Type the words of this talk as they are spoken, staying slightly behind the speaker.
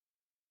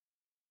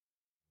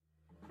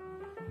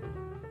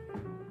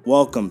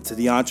Welcome to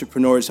the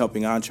Entrepreneurs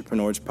Helping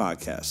Entrepreneurs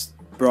podcast,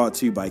 brought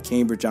to you by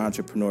Cambridge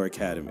Entrepreneur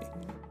Academy.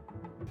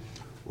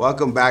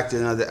 Welcome back to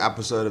another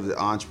episode of the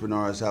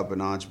Entrepreneurs Helping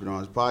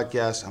Entrepreneurs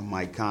podcast. I'm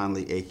Mike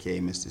Conley, aka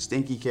Mr.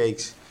 Stinky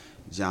Cakes,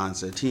 John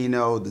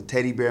Sartino, the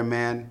teddy bear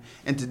man.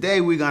 And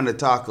today we're going to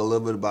talk a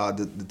little bit about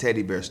the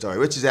teddy bear story,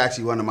 which is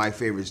actually one of my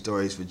favorite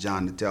stories for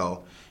John to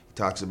tell. He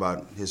talks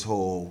about his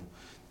whole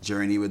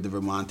journey with the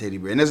Vermont Teddy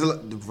Bear. And there's the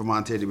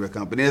Vermont Teddy Bear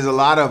Company. There's a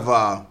lot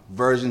of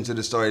versions to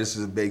the story. This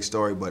is a big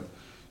story, but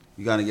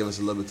you're going to give us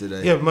a little bit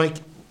today. Yeah, Mike,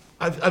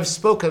 I've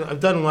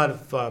done a lot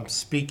of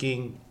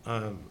speaking,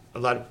 a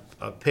lot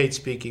of paid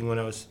speaking when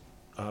I was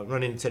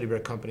running the Teddy Bear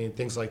Company and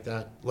things like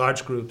that,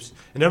 large groups.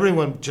 And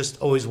everyone just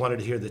always wanted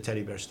to hear the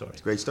Teddy Bear story. It's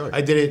a great story.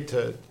 I did it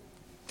to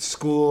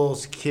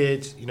schools,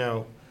 kids,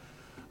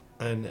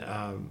 and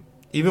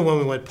even when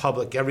we went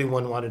public,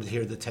 everyone wanted to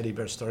hear the teddy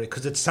bear story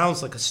because it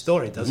sounds like a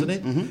story, doesn't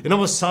it? Mm-hmm. It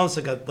almost sounds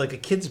like a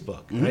kid's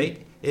book,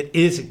 right? It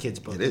is a kid's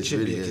book. It should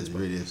really be a kid's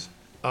book. It really is.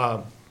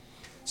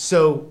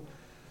 So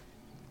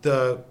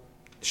the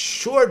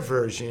short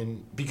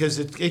version, because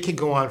it can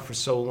go on for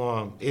so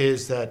long,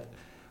 is that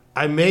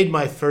I made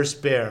my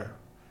first bear,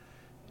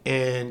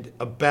 and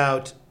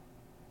about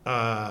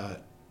 10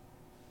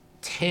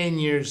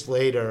 years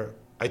later,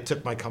 I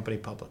took my company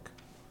public.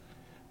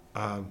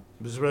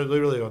 It was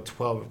really on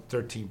 12 or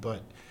 13,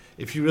 but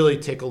if you really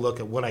take a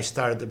look at when I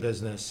started the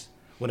business,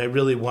 when I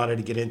really wanted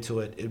to get into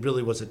it, it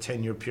really was a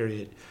 10-year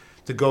period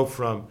to go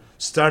from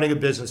starting a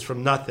business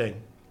from nothing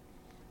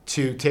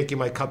to taking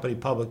my company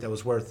public that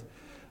was worth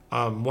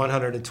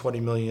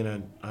 $120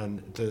 million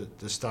on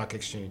the stock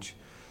exchange.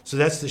 So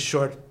that's the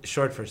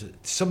short version.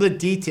 Some of the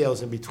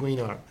details in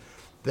between are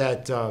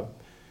that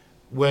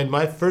when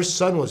my first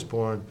son was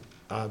born,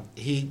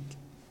 he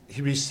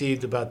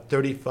received about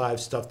 35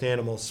 stuffed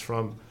animals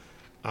from,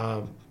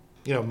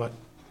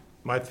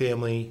 my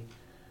family,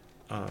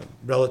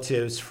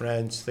 relatives,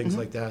 friends, things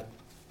like that.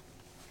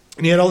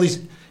 And he had all these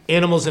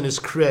animals in his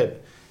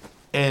crib.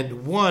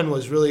 And one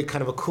was really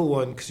kind of a cool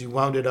one because you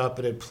wound it up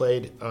and it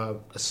played a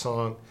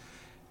song.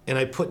 And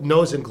I put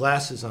nose and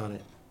glasses on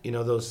it.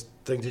 Those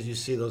things that you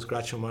see, those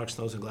Groucho Marx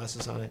nose and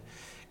glasses on it.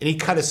 And he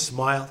kind of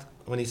smiled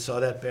when he saw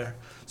that bear.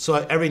 So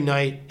every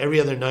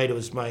other night, it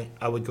was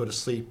I would go to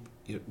sleep.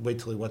 Wait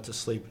till he went to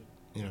sleep,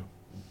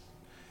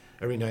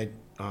 Every night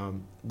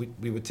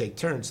we would take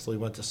turns till he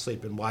went to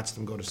sleep and watch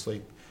them go to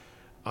sleep.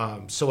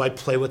 So I'd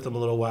play with him a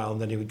little while and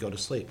then he would go to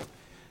sleep.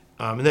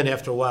 And then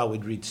after a while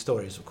we'd read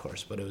stories, of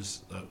course, but it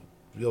was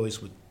we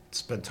always would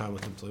spend time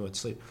with him till he went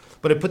to sleep.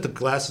 But I put the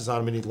glasses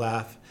on him and he'd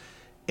laugh.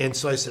 And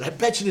so I said, I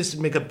bet you this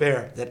would make a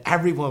bear that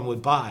everyone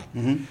would buy.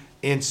 Mm-hmm.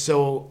 And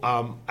so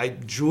I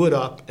drew it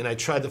up and I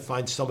tried to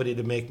find somebody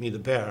to make me the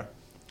bear.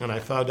 And I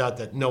found out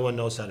that no one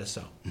knows how to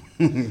sew,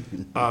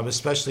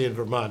 especially in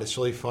Vermont. It's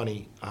really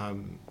funny.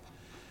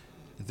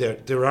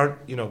 There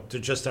aren't, there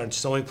just aren't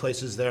sewing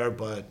places there.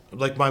 But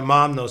like my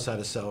mom knows how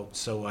to sew,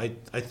 so I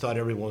thought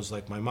everyone was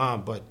like my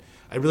mom. But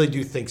I really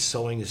do think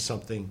sewing is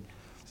something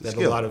that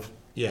a lot of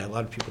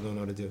people don't know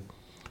how to do.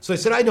 So I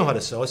said I know how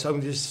to sew, so I'm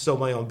going to just sew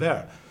my own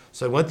bear.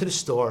 So I went to the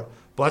store,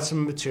 bought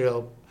some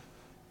material,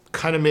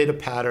 kind of made a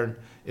pattern,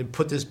 and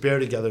put this bear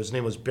together. His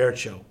name was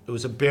Bearcho. It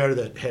was a bear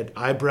that had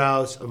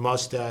eyebrows, a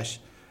mustache,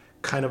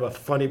 kind of a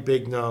funny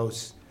big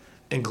nose,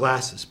 and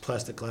glasses,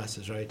 plastic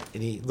glasses, right?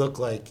 And he looked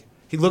like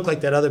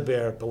that other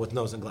bear, but with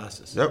nose and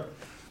glasses. Yep.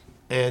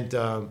 And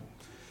I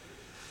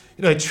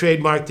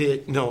trademarked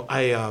it.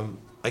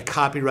 I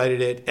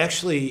copyrighted it.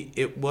 Actually,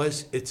 if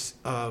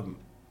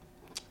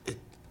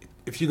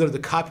you go to the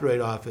copyright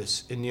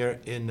office in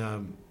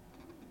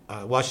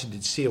Washington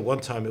D.C. at one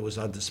time, it was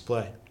on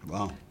display.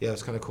 Wow. Yeah, it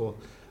was kind of cool.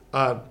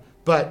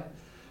 But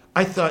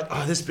I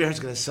thought, this bear's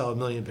going to sell 1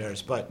 million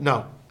bears. But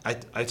no, I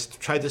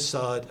tried to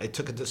sell it. I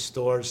took it to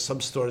stores.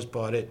 Some stores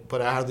bought it,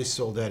 but I hardly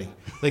sold any.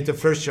 Like the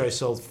first year I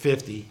sold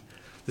 50.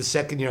 The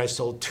second year I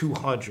sold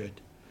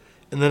 200.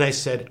 And then I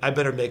said, I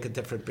better make a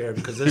different bear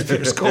because this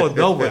bear's going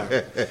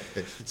nowhere.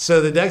 So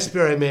the next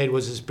bear I made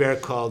was this bear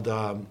called,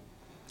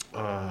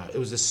 it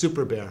was a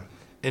super bear.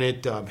 And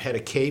it had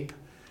a cape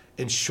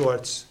and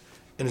shorts,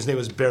 and his name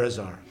was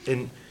Bearazar.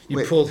 And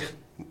pulled...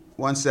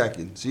 1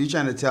 second. So you're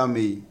trying to tell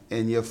me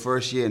in your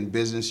first year in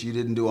business you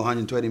didn't do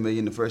 $120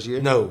 million the first year?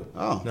 No.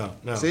 Oh. No.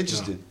 It's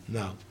interesting.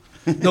 No,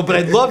 but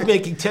I loved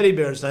making teddy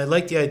bears, and I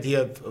liked the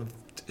idea of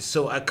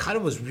so I kind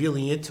of was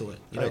really into it.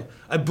 Right.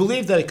 I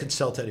believed that I could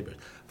sell teddy bears.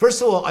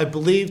 First of all, I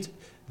believed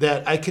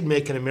that I could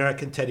make an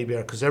American teddy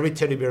bear because every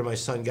teddy bear my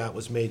son got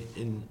was made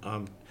in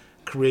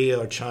Korea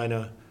or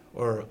China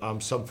or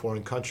some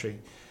foreign country.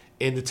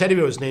 And the teddy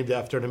bear was named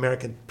after an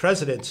American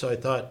president, so I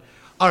thought,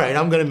 all right,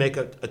 I'm going to make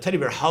a teddy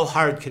bear. How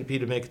hard can it be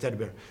to make a teddy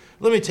bear?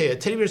 Let me tell you, a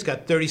teddy bear's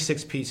got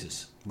 36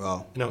 pieces.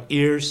 Wow.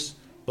 Ears,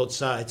 both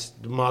sides,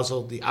 the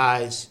muzzle, the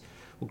eyes,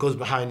 what goes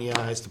behind the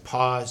eyes, the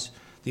paws,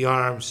 the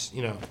arms,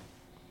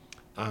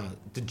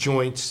 the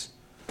joints.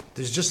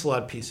 There's just a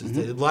lot of pieces.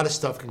 Mm-hmm. A lot of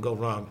stuff can go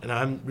wrong. And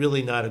I'm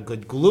really not a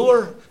good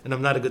gluer, and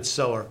I'm not a good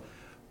sewer.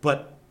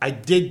 But I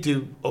did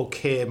do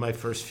okay in my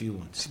first few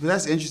ones. But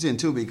that's interesting,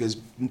 too, because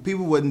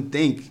people wouldn't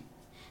think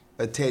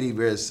a teddy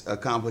bear is a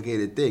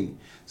complicated thing.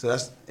 So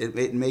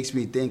it makes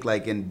me think,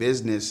 like in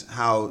business,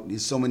 how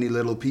there's so many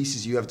little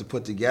pieces you have to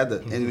put together.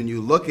 Mm-hmm. And when you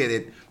look at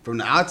it from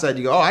the outside,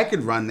 you go, I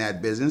could run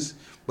that business.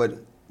 But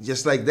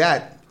just like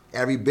that,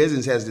 every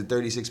business has the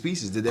 36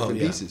 pieces, the different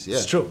pieces. Yeah.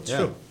 It's true. It's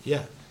true.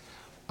 Yeah.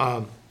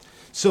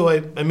 So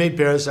I made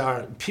Bear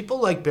Azar. People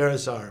like Bear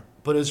Azar,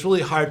 but it was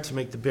really hard to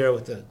make the bear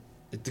with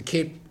the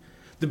cape.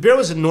 The bear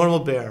was a normal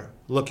bear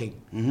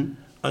looking. Mm-hmm.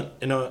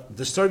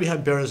 The story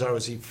behind Bear Azar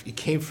was he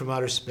came from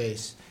outer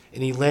space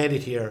and he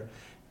landed here.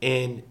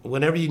 And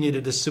whenever you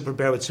needed a super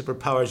bear with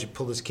superpowers, you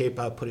pull his cape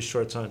out, put his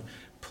shorts on,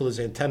 pull his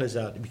antennas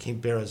out. It became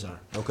Bear Azar.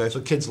 Okay.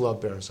 So kids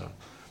love Bear Azar,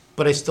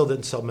 but I still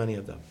didn't sell many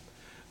of them.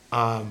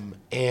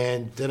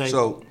 And then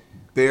So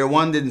Bear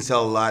 1 didn't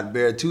sell a lot.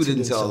 Bear 2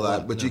 didn't sell a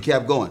lot, but no. You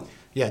kept going.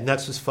 Yeah,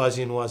 next was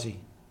Fuzzy and Wuzzy.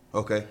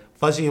 Okay.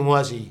 Fuzzy and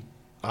Wuzzy.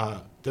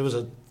 There was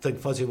a thing.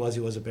 Fuzzy and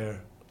Wuzzy was a bear.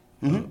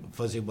 Mm-hmm.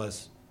 Fuzzy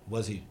was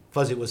Wuzzy.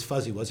 Fuzzy was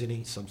Fuzzy, wasn't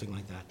he? Something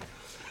like that.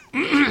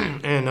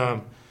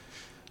 And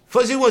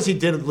Fuzzy and Wuzzy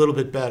did a little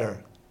bit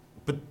better,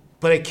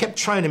 but I kept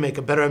trying to make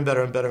a better and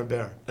better and better and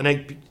better. And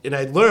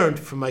I learned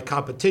from my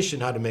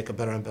competition how to make a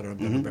better and better and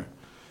better and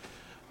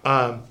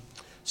better.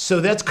 So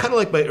that's kind of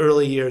like my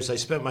early years. I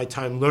spent my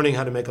time learning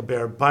how to make a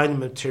bear, buying the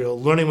material,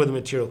 learning where the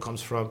material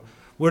comes from,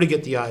 where to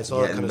get the eyes,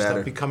 all that kind of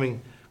stuff.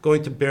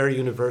 Going to Bear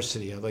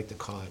University, I like to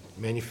call it,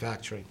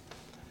 manufacturing.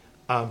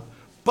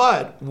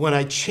 But when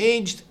I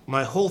changed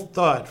my whole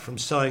thought from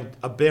selling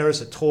a bear as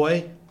a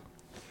toy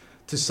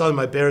to selling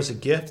my bear as a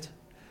gift,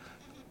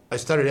 I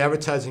started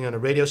advertising on a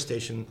radio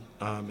station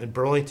in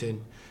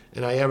Burlington,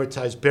 and I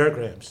advertised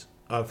Beargrams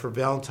for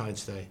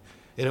Valentine's Day.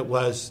 And it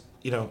was,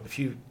 if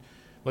you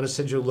want to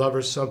send your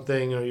lover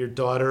something, or your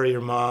daughter, or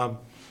your mom,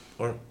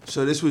 or...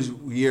 So this was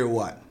year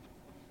what?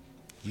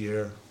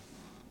 Year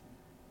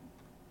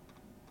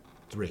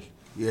 3.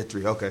 Year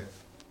 3, okay.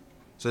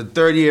 So the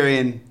third year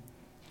in,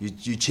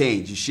 you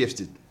changed, you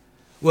shifted.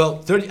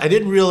 Well, I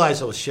didn't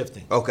realize I was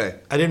shifting. Okay.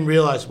 I didn't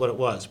realize what it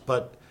was,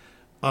 but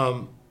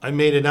I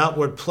made an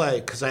outward play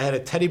because I had a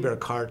teddy bear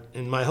cart,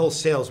 and my whole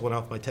sales went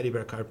off my teddy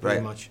bear cart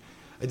pretty much.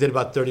 I did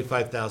about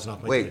 $35,000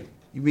 off my Wait, teddy.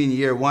 You mean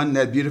year 1,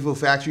 that beautiful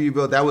factory you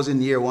built, that was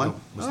in year 1? No, it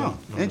was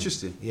not. No,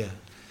 interesting. Yeah.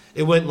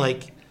 It went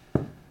like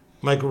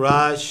my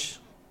garage,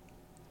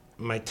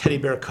 my teddy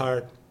bear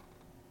cart,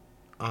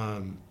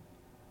 a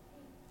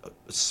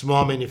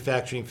small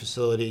manufacturing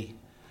facility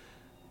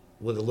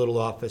with a little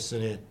office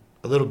in it,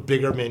 a little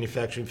bigger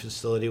manufacturing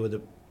facility with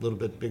a little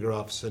bit bigger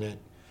office in it,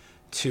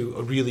 to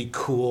a really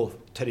cool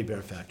teddy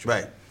bear factory.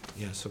 Right.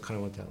 Yeah, so it kind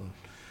of went that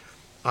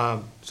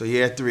long. So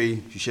year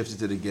 3, you shifted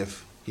to the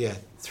gift. Yeah,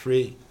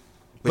 3.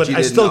 But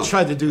I still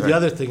tried to do the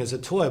other thing as a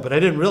toy, but I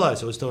didn't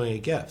realize I was doing a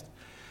gift.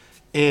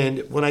 And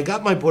when I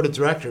got my board of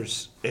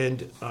directors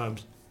and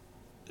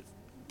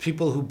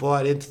people who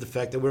bought into the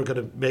fact that we were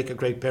going to make a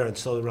great bear and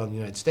sell it around the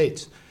United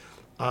States,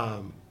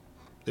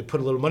 they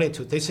put a little money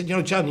into it. They said,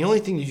 John, the only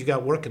thing that you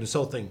got working this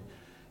whole thing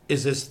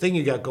is this thing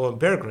you got going,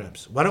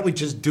 Beargrams. Why don't we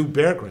just do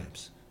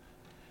Beargrams?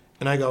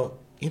 And I go,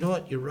 you know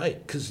what, you're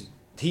right. Because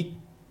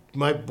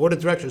my board of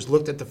directors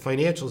looked at the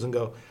financials and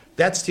go,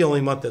 that's the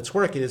only month that's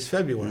working is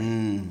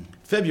February.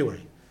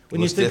 February.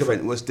 What's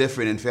different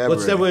in February?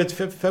 What's different? It's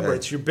February.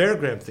 It's your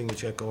Beargram thing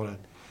that you got going on.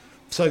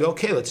 So I go,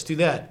 okay, let's do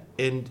that.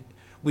 And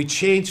we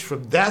changed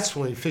from, that's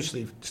when we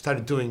officially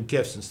started doing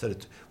gifts instead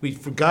of, we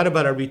forgot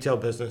about our retail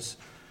business,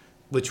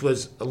 which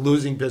was a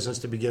losing business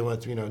to begin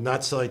with,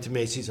 not selling to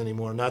Macy's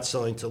anymore, not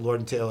selling to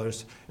Lord &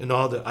 Taylor's, and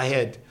I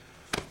had,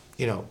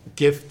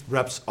 gift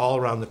reps all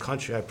around the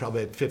country. I probably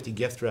had 50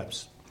 gift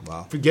reps.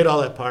 Wow. Forget all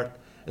that part,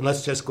 and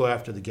let's just go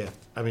after the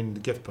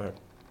gift part.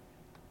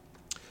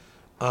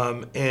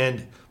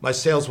 And my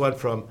sales went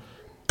from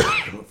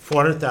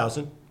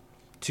 400,000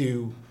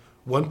 to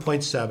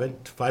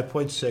 1.7 to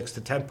 5.6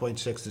 to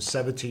 10.6 to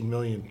 17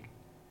 million.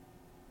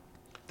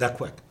 That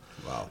quick.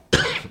 Wow.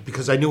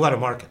 Because I knew how to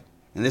market.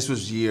 And this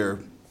is year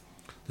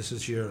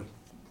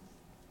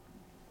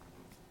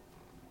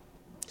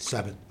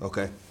 7.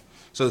 Okay.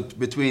 So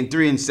between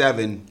 3 and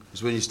 7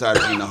 is when you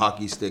started seeing the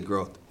hockey stick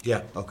growth.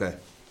 Yeah. Okay.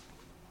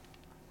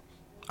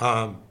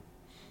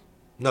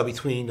 No,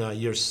 between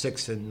year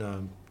 6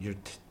 and year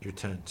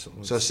 10.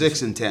 So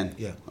 6 and 10.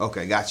 Yeah.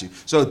 Okay, got you.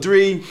 So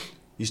 3,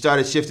 you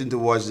started shifting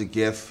towards the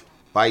gift.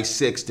 By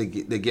 6, the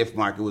gift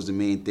market was the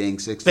main thing.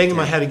 6. Banging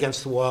my head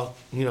against the wall.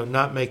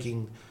 Not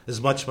making as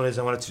much money as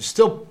I wanted to.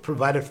 Still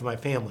provided for my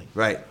family.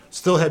 Right.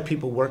 Still had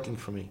people working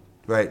for me.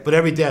 Right. But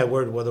every day I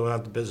worried whether or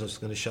not the business was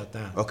going to shut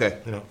down. Okay.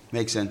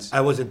 Makes sense.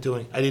 I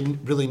didn't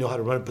really know how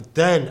to run it, but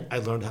then I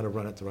learned how to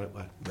run it the right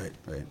way.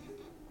 Right.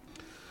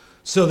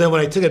 So then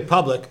when I took it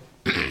public,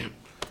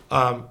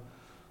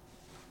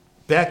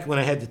 back when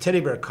I had the teddy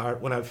bear cart,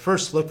 when I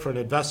first looked for an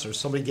investor,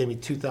 somebody gave me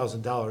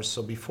 $2,000.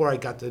 So before I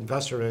got the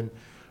investor in,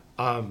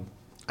 I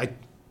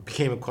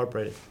became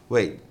incorporated.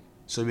 Wait.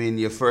 So you mean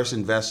your first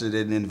investor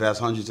didn't invest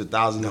hundreds of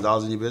thousands of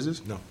dollars in your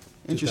business? No.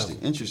 Interesting.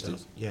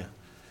 2000. Yeah.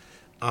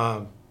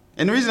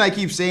 And the reason I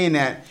keep saying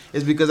that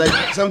is because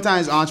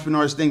sometimes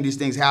entrepreneurs think these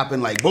things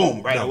happen like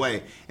boom right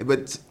away,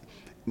 but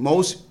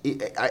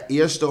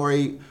your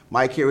story,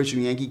 Mike Harris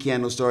from Yankee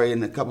Candle story,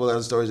 and a couple of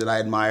other stories that I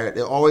admire,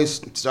 they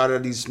always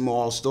started these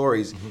small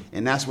stories,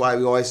 and that's why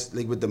we always,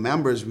 like with the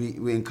members,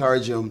 we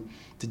encourage them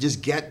to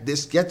just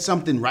get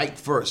something right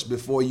first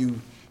before you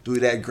do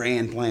that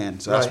grand plan.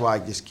 So that's why I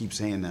just keep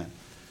saying that.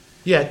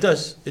 Yeah, it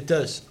does. It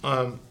does.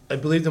 I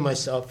believed in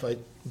myself.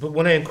 But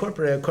when I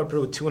incorporated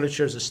with 200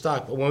 shares of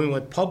stock. But when we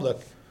went public,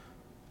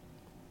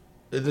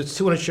 the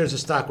 200 shares of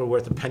stock were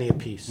worth a penny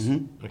apiece.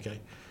 Mm-hmm. Okay.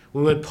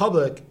 When we went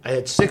public, I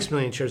had 6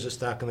 million shares of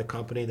stock in the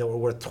company that were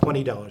worth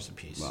 $20 a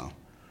piece. Wow.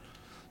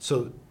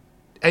 So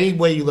any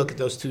way you look at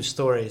those two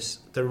stories,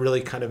 they're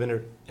really kind of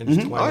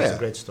intertwined as a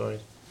great story.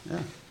 Yeah.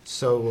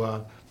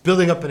 So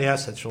building up an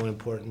asset is really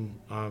important,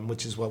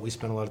 which is what we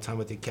spend a lot of time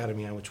with the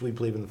Academy on, which we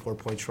believe in the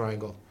 4-point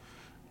triangle.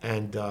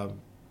 And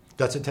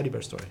that's a teddy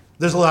bear story.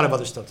 There's a lot of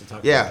other stuff to talk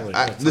about.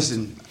 Yeah,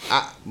 listen,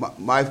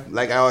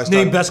 like I always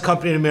named best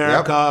company in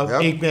America,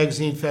 Yep. Inc.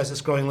 magazine,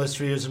 fastest growing list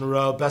 3 years in a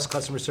row, best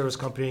customer service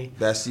company,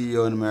 best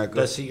CEO in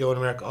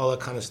America, all that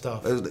kind of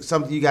stuff.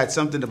 You got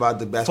something about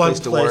the best Fun place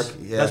to work.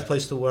 Yeah. Best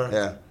place to work.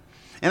 Yeah,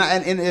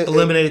 and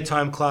eliminated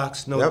time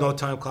clocks. No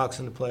time clocks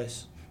in the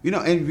place.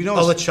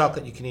 All the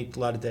chocolate you can eat a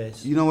lot of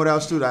days. You know what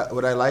else, dude?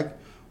 What I like?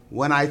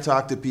 When I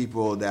talk to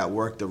people that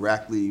work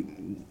directly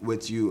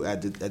with you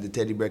at the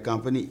Teddy Bear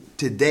Company,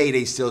 today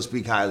they still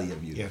speak highly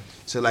of you. Yeah.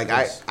 So like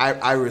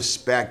I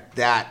respect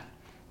that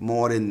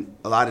more than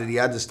a lot of the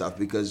other stuff,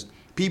 because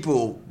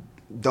people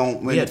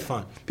don't. We had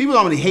fun. People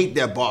don't really hate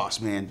their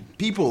boss, man.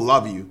 People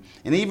love you,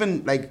 and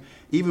even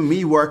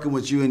me working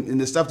with you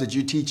and the stuff that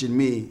you're teaching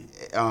me,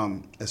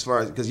 as far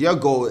as, because your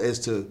goal is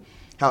to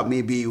help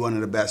me be one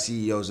of the best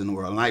CEOs in the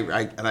world,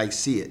 and I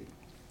see it,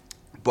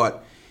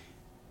 but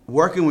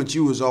working with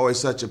you is always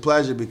such a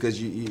pleasure,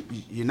 because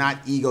you're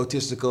not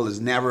egotistical. It's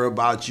never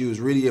about you. It's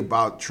really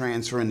about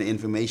transferring the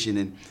information.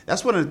 And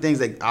that's one of the things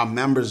that our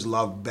members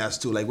love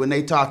best too. Like when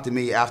they talk to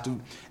me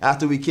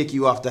after we kick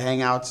you off the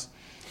Hangouts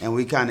and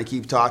we kind of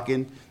keep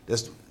talking,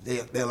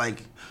 they're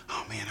like,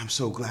 oh man, I'm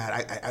so glad.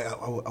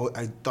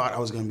 I thought I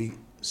was going to be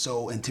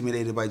so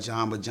intimidated by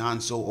John, but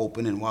John's so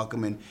open and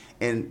welcoming.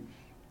 And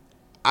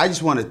I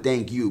just want to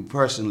thank you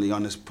personally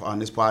on this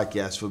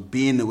podcast for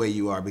being the way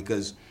you are,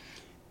 because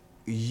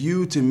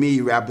you, to me,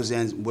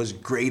 represents what's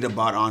great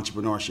about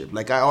entrepreneurship.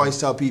 Like I always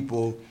tell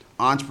people,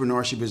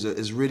 entrepreneurship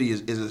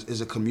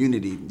is a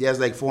community. There's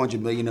like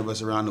 400 million of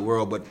us around the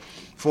world, but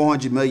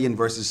 400 million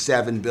versus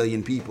 7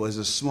 billion people is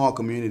a small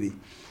community.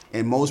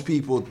 And most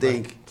people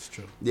think, It's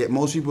true. Yeah,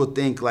 most people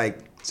think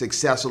like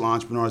successful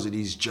entrepreneurs are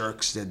these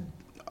jerks that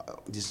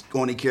just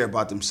only care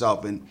about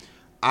themselves. And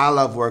I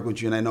love working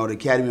with you, and I know the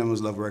Academy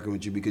members love working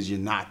with you, because you're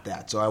not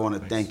that. So I want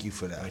to thank you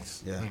for that.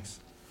 Thanks. Yeah. Thanks.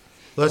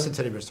 Well, that's the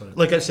teddy bear story.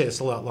 Like I say,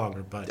 it's a lot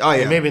longer, but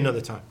maybe another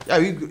time.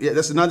 Yeah,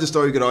 that's another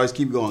story you could always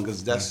keep going,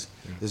 because this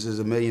is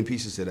a million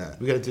pieces to that.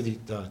 We got to do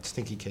the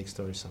stinky cake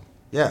story. So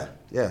Yeah.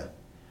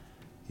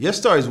 Your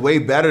story's way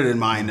better than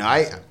mine.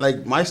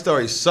 My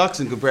story sucks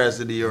in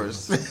comparison to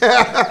yours.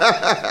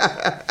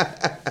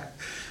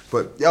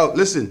 But yo,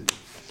 listen,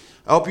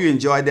 I hope you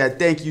enjoyed that.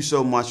 Thank you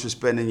so much for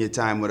spending your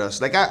time with us.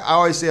 Like I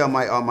always say on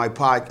my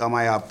not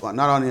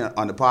only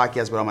on the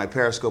podcast, but on my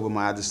Periscope and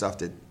my other stuff,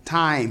 that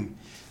time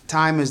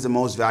is the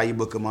most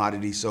valuable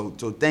commodity. So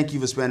thank you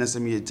for spending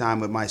some of your time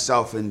with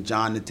myself and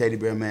John, the Teddy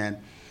Bear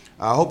Man.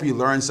 I hope you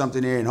learned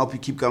something here, and hope you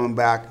keep coming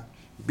back.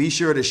 Be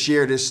sure to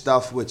share this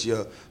stuff with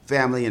your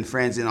family and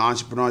friends and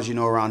entrepreneurs you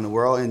know around the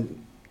world.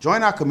 And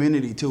join our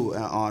community, too,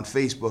 on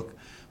Facebook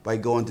by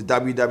going to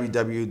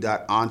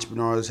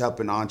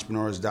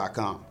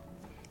www.entrepreneurshelpingentrepreneurs.com.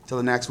 Till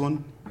the next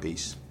one,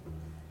 peace.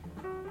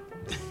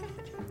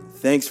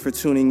 Thanks for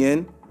tuning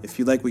in. If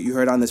you like what you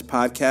heard on this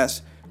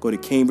podcast, go to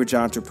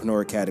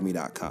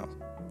CambridgeEntrepreneurAcademy.com.